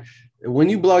it's like when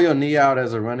you blow your knee out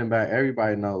as a running back,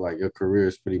 everybody know like your career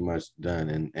is pretty much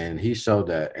done, and he showed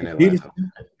that in Atlanta.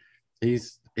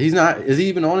 He's not. Is he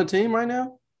even on the team right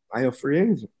now? I am free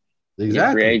agent.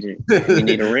 Exactly. Free agent. We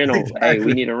need a rental. Exactly. Hey,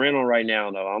 we need a rental right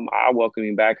now, though. I welcome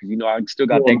him back because I still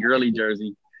got that Gurley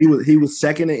jersey. He was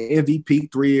second in MVP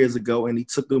 3 years ago, and he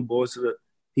took them boys to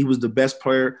he was the best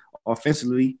player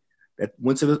offensively that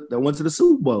went to the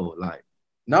Super Bowl. Like,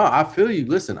 no, I feel you.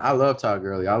 Listen, I love Todd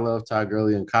Gurley. I love Todd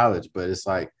Gurley in college, but it's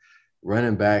like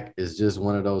running back is just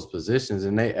one of those positions,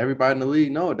 and everybody in the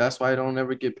league know it. That's why they don't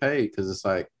ever get paid because it's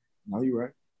like, no, you're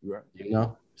right. You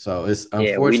know, so it's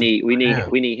unfortunate. Yeah,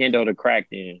 we need Hendo to crack.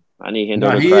 Then I need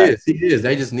Hendo to crack. He is.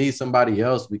 They just need somebody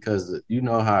else because you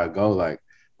know how it go. Like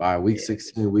by week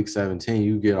 16, week 17,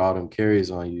 you get all them carries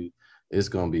on you. It's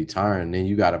gonna be tiring. Then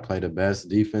you got to play the best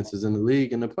defenses in the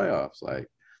league in the playoffs. Like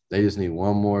they just need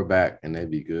one more back and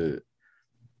they'd be good.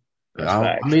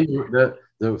 I mean,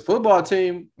 the football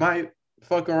team might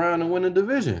fuck around and win the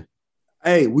division.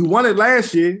 Hey, we won it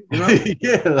last year. You know?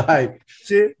 Yeah, like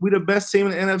shit. We the best team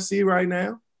in the NFC right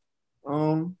now.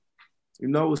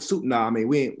 It's super. Nah, I mean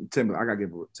we ain't Tampa. I gotta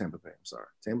give it Tampa Bay. I'm sorry,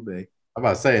 Tampa Bay. I'm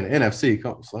about to say in the NFC.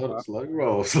 Come slow your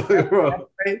roll.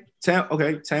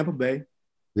 Tampa Bay.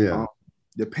 Yeah.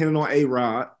 Depending on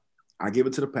A-Rod, I give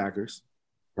it to the Packers.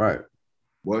 Right.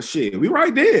 Well, shit, we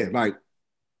right there. Like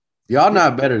y'all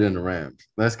not better than the Rams.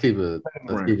 Let's keep it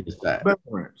a stat.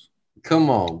 Come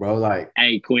on, bro. Like,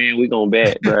 hey, Quinn, we gonna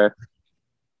bet, bro.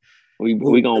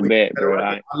 we gonna bet, bro.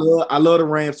 I love the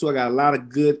Rams too. I got a lot of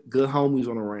good homies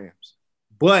on the Rams,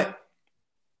 but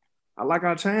I like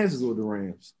our chances with the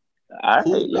Rams.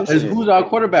 Who's our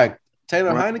quarterback?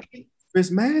 Taylor Heineke?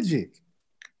 Fitzmagic.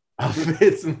 Oh,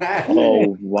 Fitzmagic.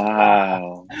 Oh,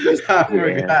 wow. I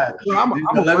forgot.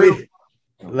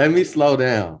 Let me slow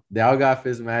down. Y'all got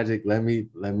Fitzmagic. Let me,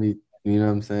 you know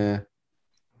what I'm saying?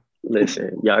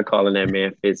 Listen, y'all calling that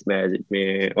man Fitzmagic,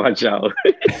 man. Watch out.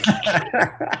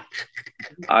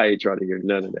 I ain't trying to hear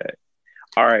none of that.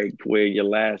 All right, Quinn, your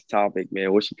last topic,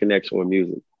 man. What's your connection with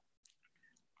music?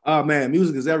 Man,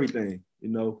 music is everything, you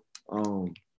know.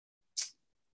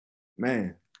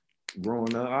 Man,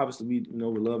 growing up, obviously we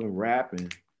loving rap,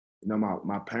 and you know,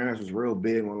 my parents was real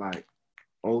big on like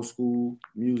old school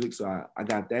music, so I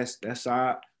got that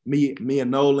side. Me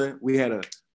and Nolan, we had an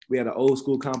old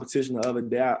school competition the other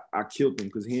day. I killed him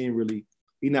because he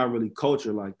not really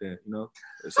cultured like that, you know.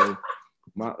 And so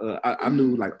I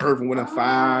knew like Earth and Wind and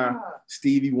Fire,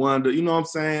 Stevie Wonder, you know what I'm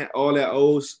saying? All that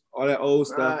old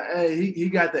stuff. Hey, he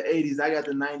got the 80s. I got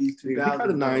the 90s, 2000s. He got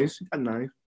the 90s.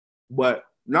 But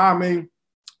I mean,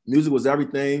 music was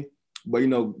everything. But you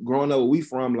know, growing up where we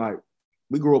from, like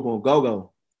we grew up on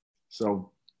go-go.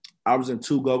 So I was in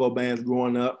 2 go-go bands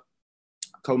growing up.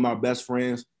 A couple of my best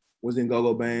friends was in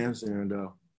go-go bands, and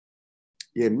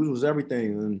music was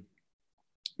everything. And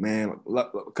man,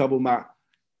 a couple of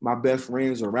my best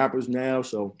friends are rappers now,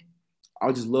 so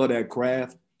I just love that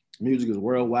craft. Music is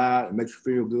worldwide. It makes you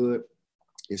feel good.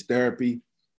 It's therapy.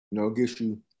 You know, it gets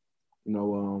you,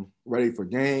 ready for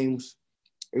games.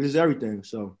 It is everything.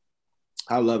 So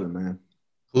I love it, man.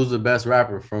 Who's the best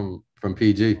rapper from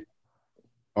PG,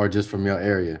 or just from your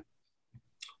area?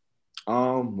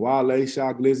 Wale,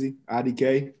 Shock, Glizzy,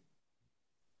 IDK.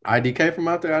 IDK from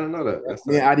out there? I didn't know that.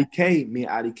 Me and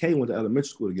IDK went to elementary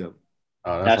school together.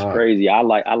 Oh, that's crazy. I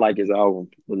like his album.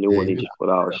 The new one he just put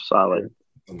out. Solid.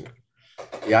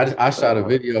 Yeah, I shot a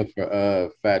video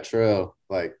for Fat Trail.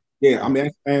 Like, yeah, I mean,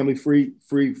 that's family, free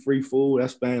food.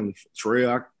 That's family.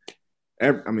 Trail.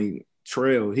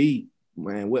 Trail. He,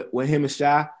 man, what him and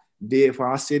Shy did for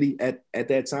our city at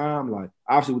that time, like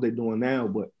obviously what they're doing now,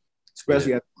 but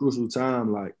especially at a crucial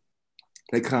time, like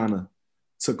they kind of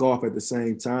took off at the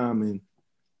same time. And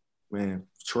man,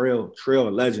 Trail a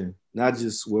legend. Not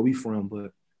just where we from,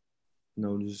 but you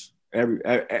know, just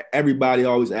everybody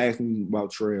always asks me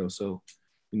about Trail. So,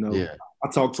 you know, I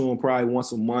talk to him probably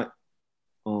once a month.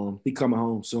 He coming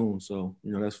home soon, so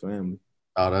you know that's family.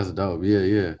 Oh, that's dope.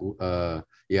 Yeah.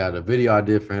 The video I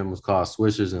did for him was called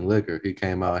Swishers and Liquor. He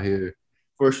came out here.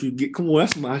 First you get, come on,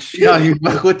 that's my shit. Yeah, you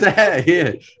fuck with that?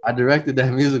 Yeah, I directed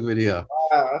that music video.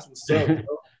 Wow, that's what's up, bro.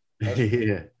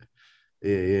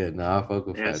 Yeah. No, I fuck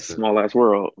with that. That's a small ass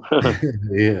world.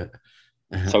 Yeah.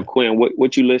 So Quinn,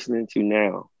 what you listening to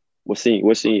now? What's in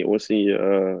your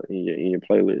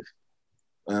playlist?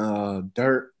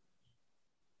 Dirt.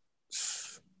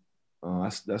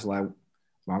 That's like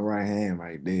my right hand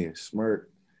right there.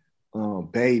 Smirk.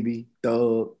 Baby,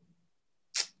 Thug.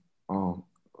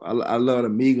 I love the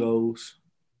Migos.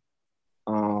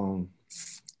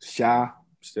 Shy.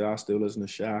 I still listen to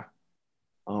Shy.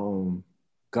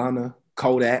 Gunna.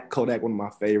 Kodak, one of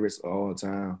my favorites of all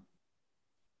time.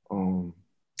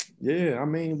 Yeah, I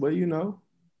mean, but you know,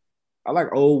 I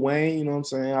like old Wayne, you know what I'm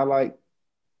saying? I like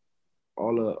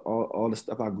all the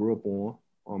stuff I grew up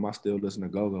on. I still listen to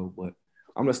go-go, but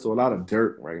I'm listening to a lot of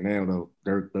Dirt right now, though.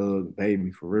 Dirt, Thug,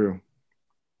 Baby, for real.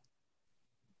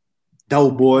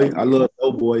 Doughboy, I love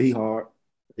Doughboy. He hard.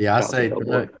 Yeah, I say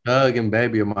Thug and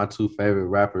Baby are my 2 favorite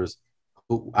rappers.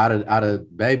 Who out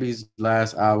of Baby's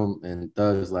last album and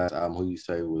Thug's last album, who you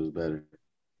say was better?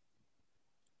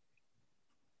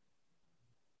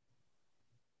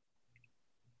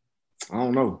 I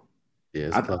don't know. Yeah,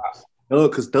 it's close.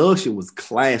 Because Thug shit was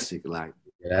classic. Like,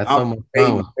 yeah, that's so much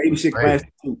fun. Baby shit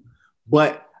classic too.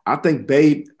 But I think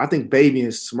Baby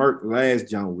and Smirk last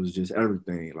jump was just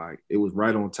everything. Like, it was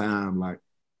right on time. Like,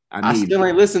 I still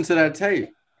ain't listened to that tape.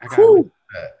 I gotta listen to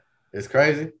that. It's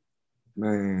crazy.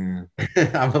 Man.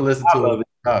 I'm gonna listen to it.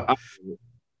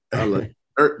 I love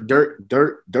it.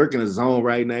 Dirk in the zone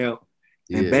right now.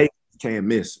 And Baby can't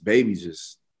miss. Baby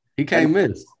just he can't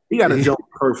miss. He got a jump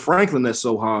Kurt Franklin that's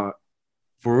so hard.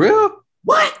 For real?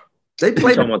 What? They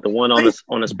played talking about the one on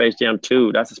the Space Jam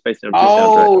 2. That's the Space Jam 2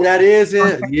 soundtrack. soundtrack. That is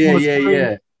it.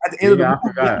 Yeah. At the end of the I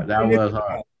forgot. That was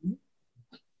hard.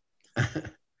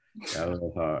 That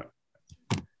was hard.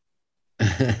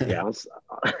 Yeah,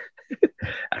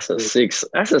 that's a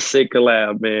sick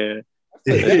collab, man.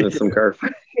 That's some Kurt.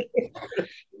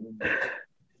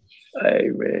 Hey,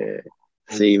 man.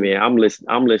 See, man, I'm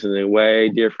listening way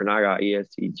different. I got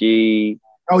ESTG.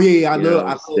 Oh yeah, I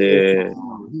love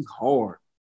him. He's hard.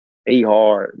 He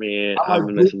hard, man. I've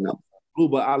been listening to Blue,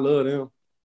 but I love him.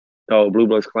 Oh, Blue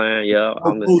Bloods Clan. Yeah,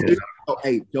 I'm listening.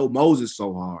 Hey, Joe Moses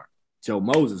so hard. Joe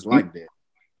Moses like that.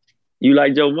 You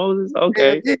like Joe Moses?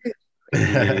 Okay.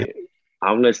 Yeah.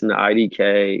 I'm listening to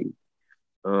IDK.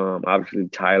 Obviously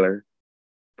Tyler,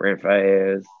 Brent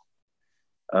Fayez.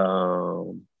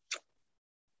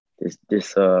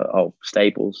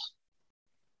 Staples.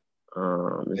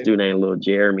 This dude named Lil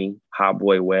Jeremy, Hot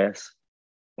Boy West,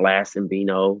 Last and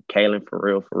Bino, Kalen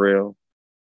for real.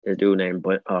 This dude named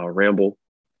Ramble,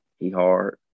 he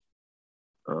hard.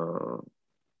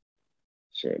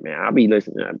 Shit, man, I'll be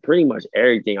listening to pretty much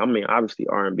everything. I mean, obviously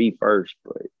R&B first,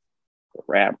 but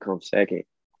rap comes second.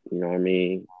 You know what I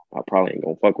mean? I probably ain't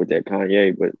gonna fuck with that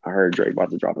Kanye, but I heard Drake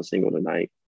about to drop a single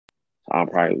tonight. So I'll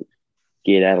probably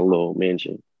get that a little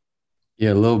mention.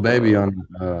 Yeah, Lil Baby on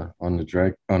the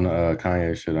Drake on the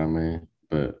Kanye shit. I mean,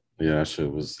 but yeah, that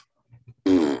shit was.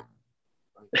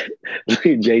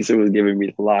 Jason was giving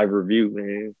me the live review,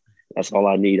 man. That's all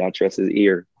I need. I trust his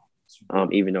ear,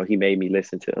 even though he made me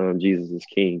listen to Jesus is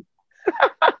King.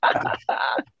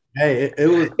 Hey, it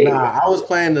was I was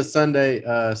playing the Sunday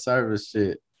service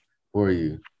shit for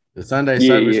you. The Sunday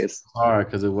service was hard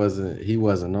because he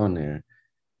wasn't on there.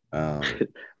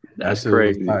 That's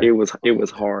crazy. It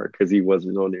was hard because he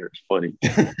wasn't on there. It's funny.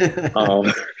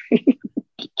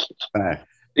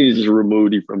 He just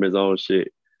removed him from his own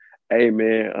shit. Hey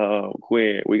man,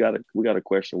 Quinn, we got a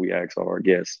question we ask our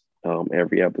guests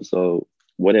every episode.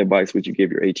 What advice would you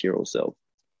give your 18-year-old self?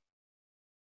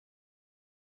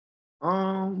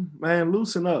 Man,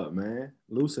 loosen up, man.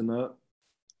 Loosen up.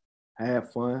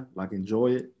 Have fun, like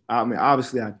enjoy it. I mean,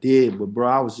 obviously I did, but bro,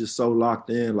 I was just so locked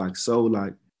in, like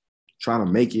trying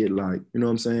to make it, like, you know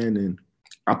what I'm saying? And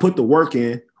I put the work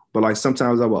in, but like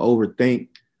sometimes I would overthink.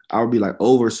 I would be like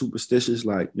over superstitious,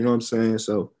 like, you know what I'm saying?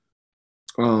 So,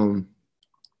 I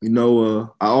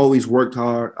always worked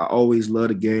hard. I always loved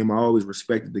the game. I always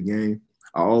respected the game.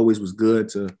 I always was good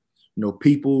to,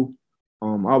 people.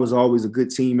 I was always a good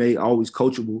teammate, always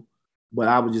coachable, but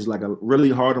I was just like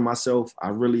really hard on myself. I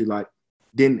really like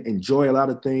didn't enjoy a lot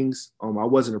of things. I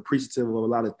wasn't appreciative of a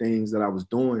lot of things that I was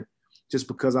doing just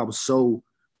because I was so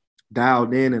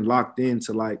dialed in and locked in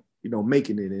to like,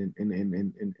 making it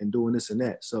and doing this and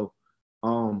that. So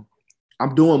I'm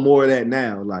doing more of that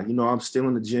now. Like, I'm still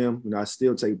in the gym. I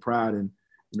still take pride in,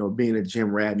 being a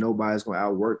gym rat. Nobody's going to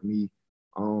outwork me.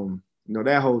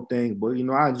 That whole thing. But,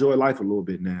 I enjoy life a little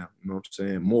bit now, you know what I'm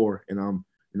saying, more. And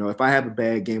if I have a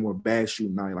bad game or a bad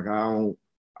shooting night, like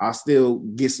I still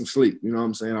get some sleep, you know what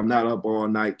I'm saying? I'm not up all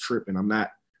night tripping. I'm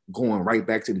not going right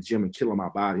back to the gym and killing my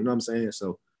body, you know what I'm saying?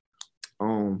 So,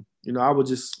 I would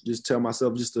just tell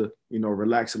myself just to,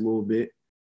 relax a little bit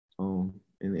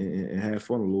and have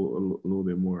fun a little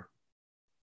bit more.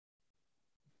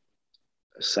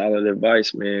 Solid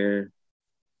advice, man.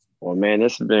 Well, man,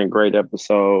 this has been a great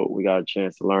episode. We got a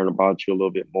chance to learn about you a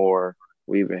little bit more.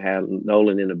 We even had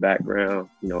Nolan in the background,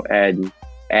 adding,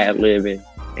 ad-libbing,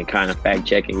 and kind of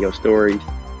fact-checking your stories.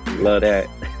 Love that.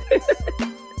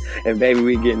 And baby,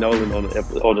 we get Nolan on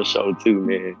the show too,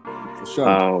 man. For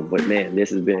sure. But man,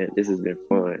 this has been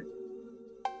fun.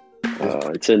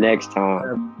 Until next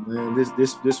time. Man,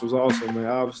 this was awesome, man.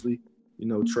 Obviously,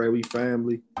 Trey, we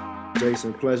family.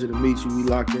 Jason, pleasure to meet you. We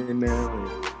locked in now.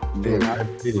 And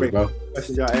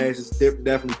questions y'all ask is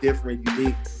definitely different,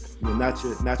 unique. Not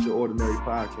your ordinary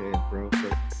podcast, bro. So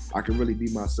I can really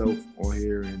be myself on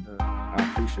here, and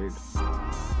I appreciate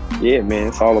it. Yeah, man,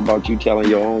 it's all about you telling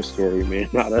your own story, man,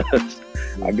 not us.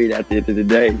 I mean, at the end of the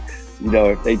day,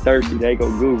 if they thirsty, they go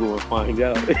Google and find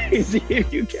out. See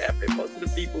if you capping. Most of the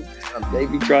people, they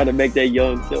be trying to make their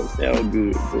young self sound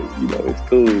good, but it's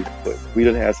cool. But we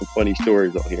done have some funny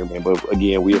stories on here, man. But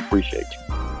again, we appreciate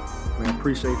you. Man,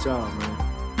 appreciate y'all, man.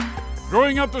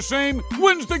 Growing up the same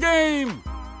wins the game.